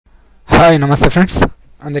Hi నమస్తే friends,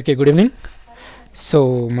 అందరికీ good evening. So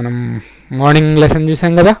మనం మార్నింగ్ లెసన్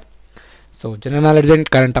చూసాం కదా. So general knowledge and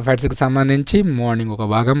current అఫైర్స్కి సంబంధించి మార్నింగ్ ఒక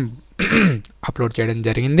భాగం అప్లోడ్ చేయడం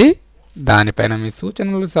జరిగింది. దానిపైన మీ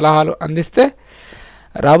సూచనలు సలహాలు అందిస్తే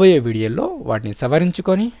రాబోయే వీడియోల్లో వాటిని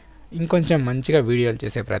సవరించుకొని ఇంకొంచెం మంచిగా వీడియోలు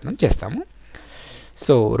చేసే ప్రయత్నం చేస్తాము.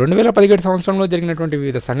 సో 2017 సంవత్సరంలో జరిగినటువంటి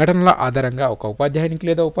వివిధ సంఘటనల ఆధారంగా ఒక ఉపాధ్యాయునికి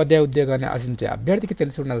లేదా ఉపాధ్యాయ ఉద్యోగాన్ని ఆశించే అభ్యర్థికి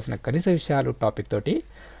తెలిసి ఉండాల్సిన కనీస విషయాలు టాపిక్ తోటి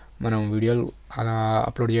మనం వీడియోలు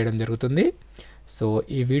అప్లోడ్ చేయడం జరుగుతుంది. సో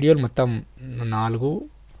ఈ వీడియోలు మొత్తం 4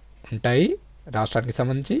 ఉంటాయి రాష్ట్రానికి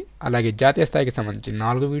సంబంధించి, అలాగే జాతీయ స్థాయికి సంబంధించి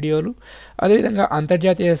 4 వీడియోలు, అదేవిధంగా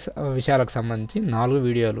అంతర్జాతీయ విషయాలకు సంబంధించి 4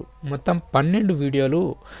 వీడియోలు, మొత్తం 12 వీడియోలు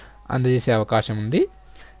అందజేసే అవకాశం ఉంది.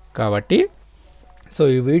 కాబట్టి సో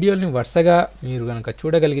ఈ వీడియోని వరుసగా మీరు కనుక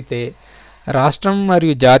చూడగలిగితే రాష్ట్రం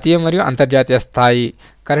మరియు జాతీయ మరియు అంతర్జాతీయ స్థాయి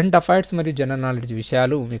కరెంట్ అఫైర్స్ మరియు జనరల్ నాలెడ్జ్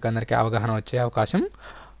విషయాలు మీకు అందరికీ అవగాహన వచ్చే అవకాశం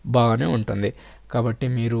బాగానే ఉంటుంది. కాబట్టి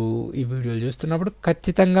మీరు ఈ వీడియోలు చూస్తున్నప్పుడు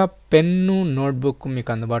ఖచ్చితంగా పెన్ను నోట్బుక్ మీకు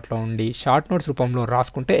అందుబాటులో ఉండి షార్ట్ నోట్స్ రూపంలో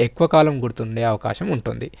రాసుకుంటే ఎక్కువ కాలం గుర్తుండే అవకాశం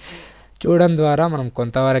ఉంటుంది. చూడడం ద్వారా మనం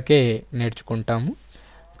కొంతవరకే నేర్చుకుంటాము.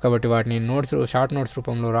 కాబట్టి వాటిని షార్ట్ నోట్స్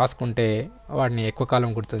రూపంలో రాసుకుంటే వాటిని ఎక్కువ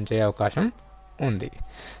కాలం గుర్తుంచే అవకాశం ఉంది.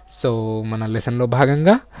 సో మన లెసన్లో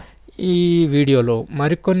భాగంగా ఈ వీడియోలో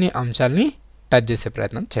మరికొన్ని అంశాలని టచ్ చేసే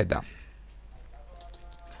ప్రయత్నం చేద్దాం.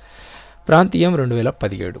 ప్రాంతీయం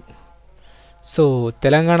 2017. సో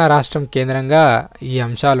తెలంగాణ రాష్ట్రం కేంద్రంగా ఈ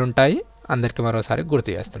అంశాలు ఉంటాయి. అందరికీ మరోసారి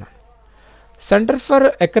గుర్తు చేస్తున్నాను. Centre for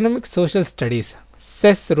economic social studies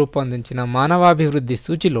cess రూపొందించిన మానవాభివృద్ధి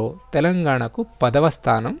సూచిలో తెలంగాణకు 10వ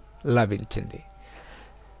స్థానం లభించింది.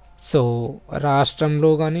 సో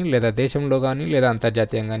రాష్ట్రంలో కానీ లేదా దేశంలో కానీ లేదా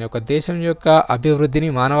అంతర్జాతీయంగా కానీ ఒక దేశం యొక్క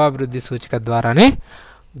అభివృద్ధిని మానవాభివృద్ధి సూచిక ద్వారానే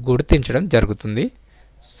గుర్తించడం జరుగుతుంది.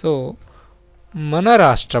 సో మన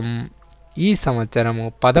రాష్ట్రం ఈ సంవత్సరము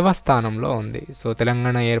 10వ స్థానంలో ఉంది. సో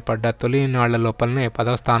తెలంగాణ ఏర్పడ్డ తొలి నాళ్ల లోపలనే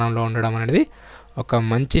 10వ స్థానంలో ఉండడం అనేది ఒక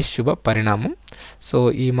మంచి శుభ పరిణామం. సో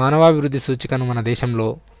ఈ మానవాభివృద్ధి సూచికను మన దేశంలో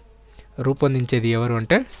రూపొందించేది ఎవరు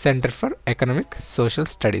అంటే centre for economic social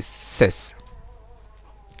studies cess.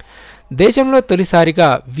 దేశంలో తొలిసారిగా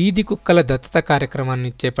వీధి కుక్కల దత్తత కార్యక్రమాన్ని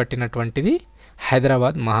చేపట్టినటువంటిది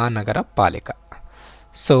హైదరాబాద్ మహానగర పాలిక.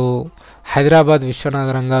 సో హైదరాబాద్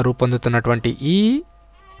విశ్వనగరంగా రూపొందుతున్నటువంటి ఈ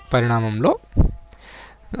పరిణామంలో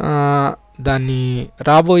దాన్ని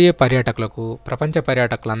రాబోయే పర్యాటకులకు, ప్రపంచ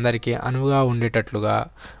పర్యాటకులందరికీ అనువుగా ఉండేటట్లుగా,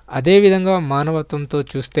 అదేవిధంగా మానవత్వంతో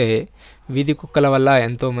చూస్తే వీధి కుక్కల వల్ల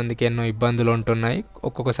ఎంతోమందికి ఎన్నో ఇబ్బందులు ఉంటున్నాయి.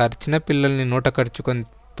 ఒక్కొక్కసారి చిన్నపిల్లల్ని నోట కరుచుకొని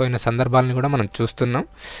పోయిన సందర్భాలను కూడా మనం చూస్తున్నాం.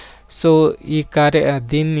 సో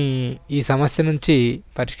ఈ సమస్య నుంచి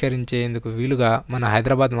పరిష్కరించేందుకు వీలుగా మన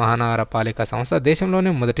హైదరాబాద్ మహానగర పాలిక సంస్థ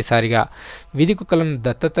దేశంలోనే మొదటిసారిగా వీధి కుక్కలను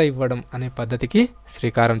దత్తత ఇవ్వడం అనే పద్ధతికి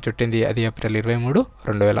శ్రీకారం చుట్టింది. అది ఏప్రిల్ 23,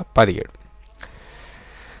 2017.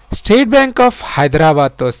 స్టేట్ బ్యాంక్ ఆఫ్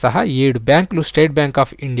హైదరాబాద్తో సహా 7 బ్యాంకులు స్టేట్ బ్యాంక్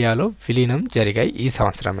ఆఫ్ ఇండియాలో విలీనం జరిగాయి ఈ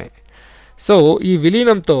సంవత్సరమే. సో ఈ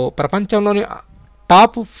విలీనంతో ప్రపంచంలోని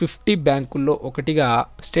టాప్ 50 బ్యాంకుల్లో ఒకటిగా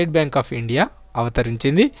స్టేట్ బ్యాంక్ ఆఫ్ ఇండియా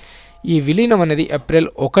అవతరించింది. ఈ విలీనం అనేది ఏప్రిల్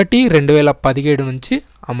 1, 2017 నుంచి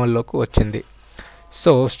అమల్లోకి వచ్చింది.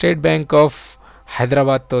 సో స్టేట్ బ్యాంక్ ఆఫ్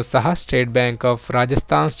హైదరాబాద్తో సహా state bank of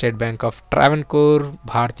Rajasthan, state bank of Travancore,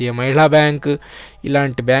 భారతీయ మహిళా బ్యాంక్,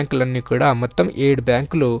 ఇలాంటి బ్యాంకులన్నీ కూడా మొత్తం 7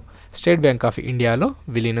 బ్యాంకులు స్టేట్ బ్యాంక్ ఆఫ్ ఇండియాలో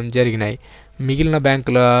విలీనం జరిగినాయి. మిగిలిన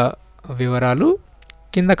బ్యాంకుల వివరాలు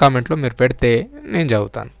కింద కామెంట్లో మీరు పెడితే నేను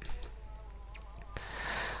చదువుతాను.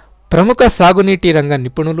 ప్రముఖ సాగునీటి రంగ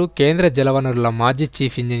నిపుణులు, కేంద్ర జలవనరుల మాజీ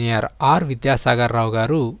chief engineer are Vidyasagar Rao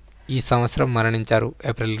గారు ఈ సంవత్సరం మరణించారు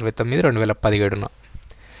ఏప్రిల్ 29, 2017.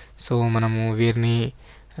 సో మనము వీరిని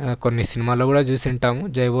కొన్ని సినిమాల్లో కూడా చూసి ఉంటాము.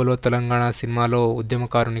 జైబోలో తెలంగాణ సినిమాలో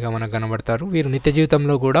ఉద్యమకారునిగా మనకు కనబడతారు. వీరు నిత్య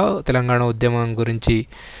జీవితంలో కూడా తెలంగాణ ఉద్యమం గురించి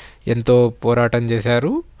ఎంతో పోరాటం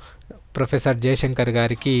చేశారు. ప్రొఫెసర్ జయశంకర్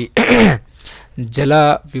గారికి జల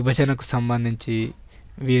విభజనకు సంబంధించి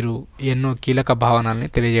వీరు ఎన్నో కీలక భావనల్ని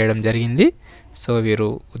తెలియజేయడం జరిగింది. సో వీరు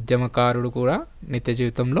ఉద్యమకారుడు కూడా నిత్య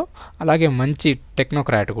జీవితంలో, అలాగే మంచి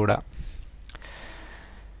టెక్నోక్రాట్ కూడా.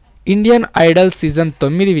 ఇండియన్ ఐడల్ సీజన్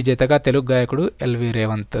 9 విజేతగా తెలుగు గాయకుడు ఎల్వి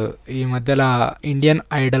రేవంత్. ఈ మధ్యలో ఇండియన్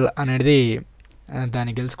ఐడల్ అనేది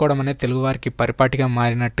దాన్ని గెలుచుకోవడం అనేది తెలుగువారికి పరిపాటిగా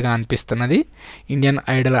మారినట్టుగా అనిపిస్తున్నది. ఇండియన్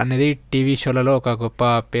ఐడల్ అనేది టీవీ షోలలో ఒక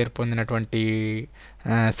గొప్ప పేరు పొందినటువంటి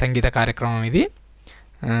సంగీత కార్యక్రమం ఇది.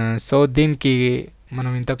 సో దీనికి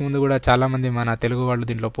మనం ఇంతకుముందు కూడా చాలామంది మన తెలుగు వాళ్ళు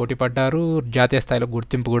దీంట్లో పోటీ పడ్డారు, జాతీయ స్థాయిలో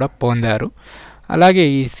గుర్తింపు కూడా పొందారు. అలాగే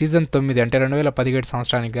ఈ సీజన్ 9 అంటే 2017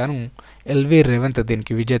 సంవత్సరానికి గాను ఎల్వి రేవంత్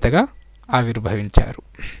దీనికి విజేతగా ఆవిర్భవించారు.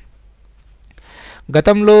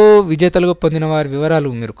 గతంలో విజేతలుగా పొందిన వారి వివరాలు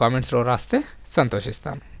మీరు కామెంట్స్లో రాస్తే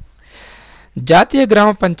సంతోషిస్తాను. జాతీయ గ్రామ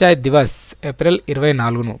పంచాయత్ దివస్ ఏప్రిల్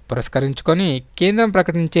 24ను పురస్కరించుకొని కేంద్రం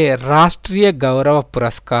ప్రకటించే రాష్ట్రీయ గౌరవ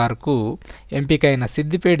పురస్కార్కు ఎంపికైన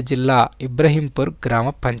సిద్దిపేట జిల్లా ఇబ్రహీంపూర్ గ్రామ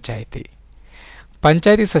పంచాయతీ.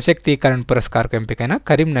 పంచాయతీ సశక్తీకరణ పురస్కార్కు ఎంపికైన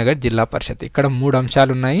కరీంనగర్ జిల్లా పరిషత్. ఇక్కడ 3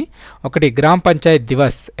 అంశాలు ఉన్నాయి. ఒకటి, గ్రామ పంచాయత్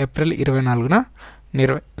దివస్ ఏప్రిల్ 24న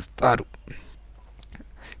నిర్వహిస్తారు.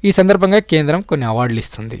 ఈ సందర్భంగా కేంద్రం కొన్ని అవార్డులు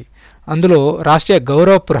ఇస్తుంది. అందులో రాష్ట్రీయ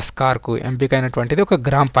గౌరవ పురస్కార్కు ఎంపికైనటువంటిది ఒక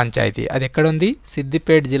గ్రామ పంచాయతీ. అది ఎక్కడుంది?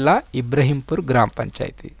 సిద్దిపేట జిల్లా ఇబ్రహీంపూర్ గ్రామ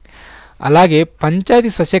పంచాయతీ. అలాగే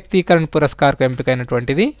పంచాయతీ సశక్తీకరణ పురస్కార్కు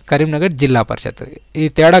ఎంపికైనటువంటిది కరీంనగర్ జిల్లా పరిషత్. ఈ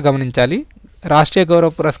తేడా గమనించాలి. రాష్ట్రీయ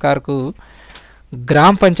గౌరవ పురస్కార్కు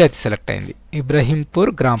గ్రామ పంచాయతీ సెలెక్ట్ అయింది,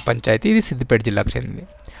 ఇబ్రహీంపూర్ గ్రామ పంచాయతీ, ఇది సిద్దిపేట జిల్లాకు చెందింది.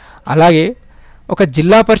 అలాగే ఒక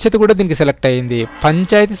జిల్లా పరిషత్ కూడా దీనికి సెలెక్ట్ అయింది,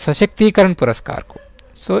 పంచాయతీ సశక్తీకరణ పురస్కార్కు.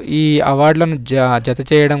 సో ఈ అవార్డులను జత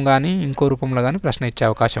చేయడం కానీ ఇంకో రూపంలో కానీ ప్రశ్న ఇచ్చే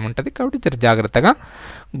అవకాశం ఉంటుంది, కాబట్టి జాగ్రత్తగా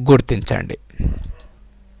గుర్తించండి.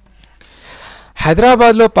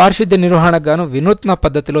 హైదరాబాద్లో పారిశుద్ధ్య నిర్వహణకు గాను వినూత్న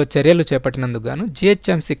పద్ధతిలో చర్యలు చేపట్టినందుకు గాను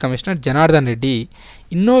GHMC commissioner Janardhan Reddy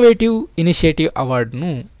innovative initiative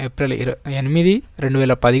అవార్డును ఏప్రిల్ 8,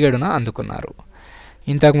 2017న అందుకున్నారు.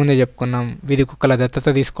 ఇంతకుముందే చెప్పుకున్నాం, వీధి కుక్కల దత్తత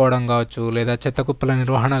తీసుకోవడం కావచ్చు, లేదా చెత్త కుప్పల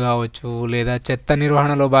నిర్వహణ కావచ్చు, లేదా చెత్త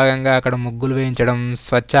నిర్వహణలో భాగంగా అక్కడ ముగ్గులు వేయించడం,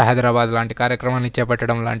 స్వచ్ఛ హైదరాబాద్ లాంటి కార్యక్రమాలను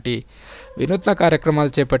చేపట్టడం లాంటి వినూత్న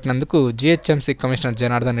కార్యక్రమాలు చేపట్టినందుకు జిహెచ్ఎంసీ కమిషనర్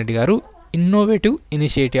జనార్దన్ రెడ్డి గారు ఇన్నోవేటివ్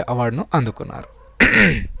ఇనిషియేటివ్ అవార్డును అందుకున్నారు.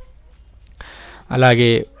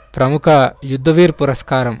 అలాగే ప్రముఖ యుద్ధవీర్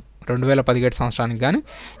పురస్కారం 2017 సంవత్సరానికి గాను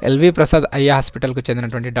ఎల్వి ప్రసాద్ ఐ హాస్పిటల్కు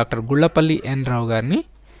చెందినటువంటి డాక్టర్ గుళ్లపల్లి ఎన్ రావు గారిని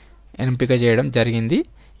ఎంపిక చేయడం జరిగింది.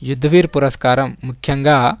 యుద్ధవీర్ పురస్కారం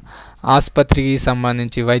ముఖ్యంగా ఆసుపత్రికి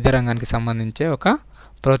సంబంధించి, వైద్య రంగానికి సంబంధించే ఒక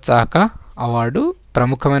ప్రోత్సాహక అవార్డు,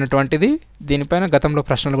 ప్రముఖమైనటువంటిది. దీనిపైన గతంలో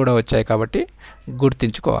ప్రశ్నలు కూడా వచ్చాయి కాబట్టి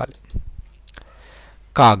గుర్తుంచుకోవాలి.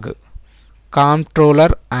 CAG,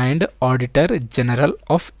 controller and auditor general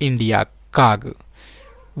of India, CAG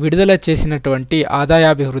విడుదల చేసినటువంటి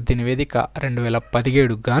ఆదాయాభివృద్ధి నివేదిక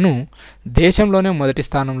 2017 గాను దేశంలోనే మొదటి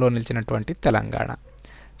స్థానంలో నిలిచినటువంటి తెలంగాణ.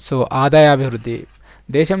 సో ఆదాయాభివృద్ధి,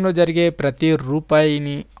 దేశంలో జరిగే ప్రతి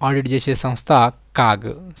రూపాయిని ఆడిట్ చేసే సంస్థ కాగ్.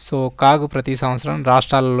 సో కాగ్ ప్రతి సంవత్సరం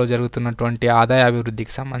రాష్ట్రాలలో జరుగుతున్నటువంటి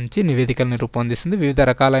ఆదాయాభివృద్ధికి సంబంధించి నివేదికలను రూపొందిస్తుంది. వివిధ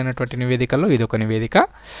రకాలైనటువంటి నివేదికల్లో ఇదొక నివేదిక.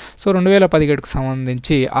 సో 2017కు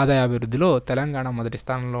సంబంధించి ఆదాయాభివృద్ధిలో తెలంగాణ మొదటి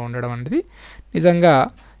స్థానంలో ఉండడం అనేది నిజంగా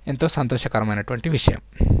ఎంతో సంతోషకరమైనటువంటి విషయం.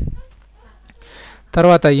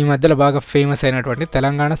 తర్వాత ఈ మధ్యలో బాగా ఫేమస్ అయినటువంటి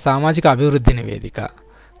తెలంగాణ సామాజిక అభివృద్ధి నివేదిక.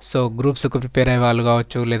 సో గ్రూప్స్కు ప్రిపేర్ అయ్యే వాళ్ళు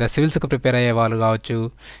కావచ్చు, లేదా సివిల్స్కు ప్రిపేర్ అయ్యే వాళ్ళు కావచ్చు,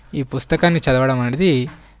 ఈ పుస్తకాన్ని చదవడం అనేది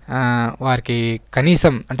వారికి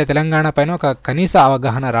కనీసం అంటే తెలంగాణ పైన ఒక కనీస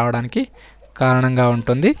అవగాహన రావడానికి కారణంగా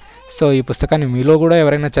ఉంటుంది. సో ఈ పుస్తకాన్ని మీలో కూడా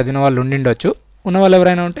ఎవరైనా చదివిన వాళ్ళు ఉండిండొచ్చు. ఉన్న వాళ్ళు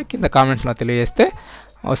ఎవరైనా ఉంటే కింద కామెంట్స్లో తెలియజేస్తే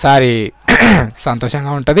ఒకసారి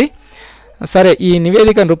సంతోషంగా ఉంటుంది. సరే, ఈ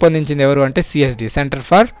నివేదికను రూపొందించింది ఎవరు అంటే CSD,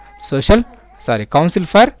 council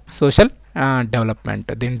for social development.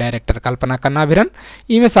 దీని డైరెక్టర్ కల్పన కన్నాభిరన్.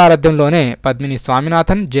 ఈమె సారథ్యంలోనే పద్మిని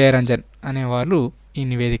స్వామినాథన్, జయరంజన్ అనేవాళ్ళు ఈ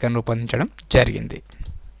నివేదికను రూపొందించడం జరిగింది.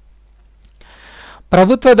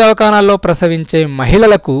 ప్రభుత్వ దవాఖానాల్లో ప్రసవించే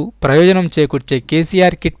మహిళలకు ప్రయోజనం చేకూర్చే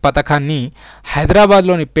కేసీఆర్ కిట్ పథకాన్ని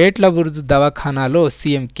హైదరాబాద్లోని పేట్ల బుర్జు దవాఖానాలో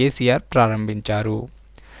సీఎం కేసీఆర్ ప్రారంభించారు.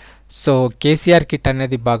 సో కేసీఆర్ కిట్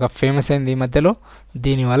అనేది బాగా ఫేమస్ అయింది ఈ మధ్యలో.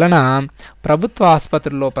 దీనివలన ప్రభుత్వ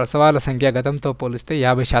ఆసుపత్రుల్లో ప్రసవాల సంఖ్య గతంతో పోలిస్తే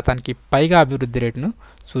 50% పైగా అభివృద్ధి రేటును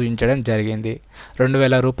సూచించడం జరిగింది.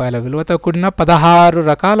 2,000 రూపాయల విలువతో కూడిన 16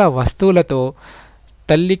 రకాల వస్తువులతో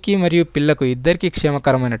తల్లికి మరియు పిల్లకు ఇద్దరికీ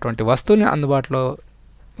క్షేమకరమైనటువంటి వస్తువుల్ని అందుబాటులో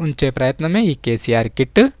ఉంచే ప్రయత్నమే ఈ కేసీఆర్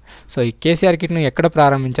కిట్. సో ఈ కేసీఆర్ కిట్ను ఎక్కడ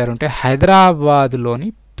ప్రారంభించారు అంటే హైదరాబాదులోని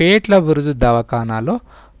పేట్ల బురుజు దవాఖానాలో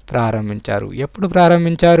ప్రారంభించారు. ఎప్పుడు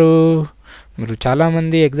ప్రారంభించారు? మీరు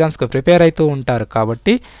చాలామంది ఎగ్జామ్స్కి ప్రిపేర్ అవుతూ ఉంటారు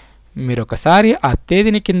కాబట్టి మీరు ఒకసారి ఆ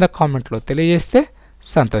తేదీని కింద కామెంట్లో తెలియజేస్తే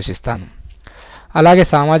సంతోషిస్తాను. అలాగే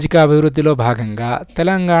సామాజిక అభివృద్ధిలో భాగంగా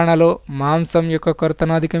తెలంగాణలో మాంసం యొక్క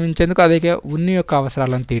కొరతను అధిగమించేందుకు, అలాగే ఉన్ని యొక్క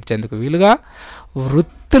అవసరాలను తీర్చేందుకు వీలుగా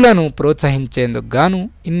వృత్తులను ప్రోత్సహించేందుకు గాను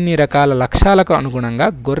ఇన్ని రకాల లక్ష్యాలకు అనుగుణంగా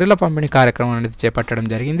గొర్రెల పంపిణీ కార్యక్రమం అనేది చేపట్టడం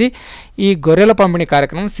జరిగింది. ఈ గొర్రెల పంపిణీ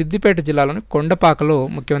కార్యక్రమం సిద్దిపేట జిల్లాలోని కొండపాకలో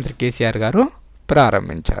ముఖ్యమంత్రి కేసీఆర్ గారు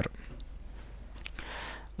ప్రారంభించారు.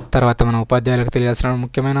 తర్వాత మన ఉపాధ్యాయులకు తెలియాల్సిన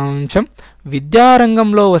ముఖ్యమైన అంశం,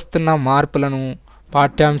 విద్యారంగంలో వస్తున్న మార్పులను,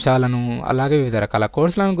 పాఠ్యాంశాలను, అలాగే వివిధ రకాల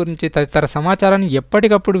కోర్సులను గురించి తదితర సమాచారాన్ని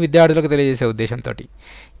ఎప్పటికప్పుడు విద్యార్థులకు తెలియజేసే ఉద్దేశంతో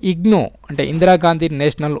ఇగ్నో అంటే ఇందిరాగాంధీ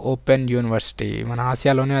నేషనల్ ఓపెన్ యూనివర్సిటీ, మన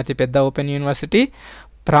ఆసియాలోనే అతిపెద్ద ఓపెన్ యూనివర్సిటీ,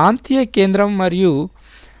 ప్రాంతీయ కేంద్రం మరియు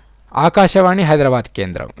ఆకాశవాణి హైదరాబాద్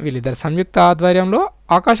కేంద్రం వీళ్ళిద్దరు సంయుక్త ఆధ్వర్యంలో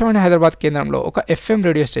ఆకాశవాణి హైదరాబాద్ కేంద్రంలో ఒక FM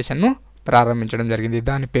రేడియో స్టేషన్ను ప్రారంభించడం జరిగింది.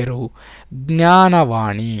 దాని పేరు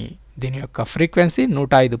జ్ఞానవాణి. దీని యొక్క ఫ్రీక్వెన్సీ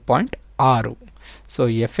 105.6. సో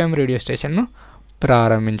ఈ ఎఫ్ఎం రేడియో స్టేషన్ను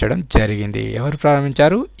ప్రారంభించడం జరిగింది. ఎవరు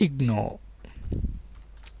ప్రారంభించారు? ఇగ్నో.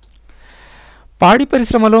 పాడి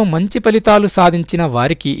పరిశ్రమలో మంచి ఫలితాలు సాధించిన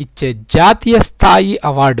వారికి ఇచ్చే జాతీయ స్థాయి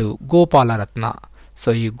అవార్డు గోపాలరత్న. సో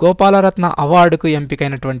ఈ గోపాలరత్న అవార్డుకు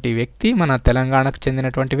ఎంపికైనటువంటి వ్యక్తి మన తెలంగాణకు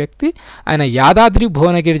చెందినటువంటి వ్యక్తి. ఆయన యాదాద్రి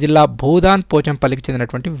భువనగిరి జిల్లా భూదాన్ పోచంపల్లికి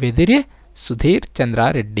చెందినటువంటి వెదిరే సుధీర్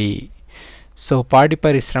చంద్రారెడ్డి. సో పాడి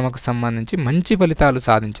పరిశ్రమకు సంబంధించి మంచి ఫలితాలు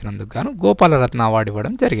సాధించినందుకు గాను గోపాలరత్న అవార్డు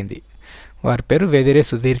ఇవ్వడం జరిగింది. వారి పేరు వెదిరే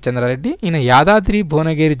సుధీర్ చంద్రారెడ్డి. ఈయన యాదాద్రి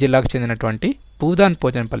భువనగిరి జిల్లాకు చెందినటువంటి భూదాన్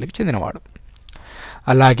పోచంపల్లికి చెందినవాడు.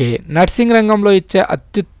 అలాగే నర్సింగ్ రంగంలో ఇచ్చే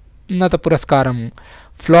అత్యున్నత పురస్కారం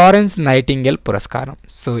ఫ్లోరెన్స్ నైటింగేల్ పురస్కారం.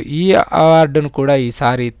 సో ఈ అవార్డును కూడా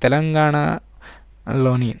ఈసారి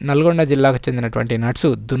తెలంగాణలోని నల్గొండ జిల్లాకు చెందినటువంటి నర్సు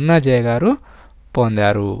దున్నాజయ గారు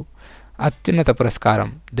పొందారు. అత్యున్నత పురస్కారం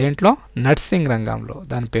దేంట్లో? నర్సింగ్ రంగంలో.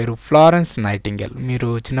 దాని పేరు ఫ్లోరెన్స్ నైటింగేల్. మీరు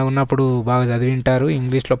చిన్నగా ఉన్నప్పుడు బాగా చదివింటారు,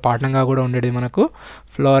 ఇంగ్లీష్లో పాఠంగా కూడా ఉండేది మనకు.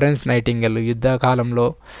 ఫ్లోరెన్స్ నైటింగేల్ యుద్ధకాలంలో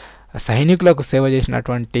సైనికులకు సేవ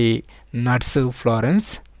చేసినటువంటి nurse Florence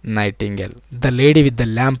nightingale. The lady with the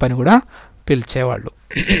lamp అని కూడా పిలిచేవాళ్ళు.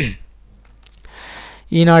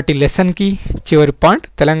 ఈనాటి లెసన్కి చివరి పాయింట్,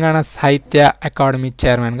 తెలంగాణ సాహిత్య అకాడమీ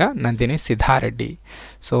చైర్మన్గా నందిని సిద్ధారెడ్డి.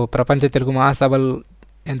 సో ప్రపంచ తెలుగు మహాసభలు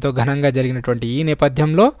ఎంతో ఘనంగా జరిగినటువంటి ఈ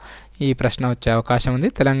నేపథ్యంలో ఈ ప్రశ్న వచ్చే అవకాశం ఉంది.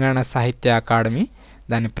 తెలంగాణ సాహిత్య అకాడమీ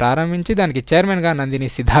దాన్ని ప్రారంభించి దానికి చైర్మన్గా నందిని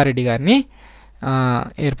సిద్ధారెడ్డి గారిని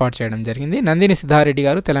ఏర్పాటు చేయడం జరిగింది. నందిని సిద్ధారెడ్డి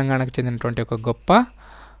గారు తెలంగాణకు చెందినటువంటి ఒక గొప్ప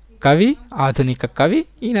కవి, ఆధునిక కవి.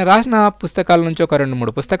 ఈయన రాసిన పుస్తకాల నుంచి ఒక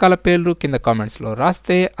 2-3 పుస్తకాల పేర్లు కింద కామెంట్స్లో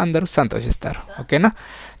రాస్తే అందరూ సంతోషిస్తారు. ఓకేనా?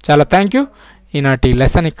 చాలా థ్యాంక్ యూ. ఈనాటి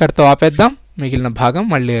లెసన్ ఇక్కడితో ఆపేద్దాం. మిగిలిన భాగం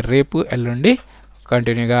మళ్ళీ రేపు ఎల్లుండి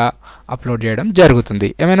కంటిన్యూగా అప్లోడ్ చేయడం జరుగుతుంది.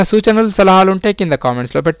 ఏమైనా సూచనలు సలహాలు ఉంటే కింద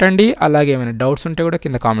కామెంట్స్లో పెట్టండి. అలాగే ఏమైనా డౌట్స్ ఉంటే కూడా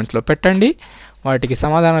కింద కామెంట్స్లో పెట్టండి. వాటికి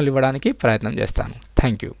సమాధానాలు ఇవ్వడానికి ప్రయత్నం చేస్తాను.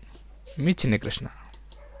 Thank you. Me Chinni Krishna.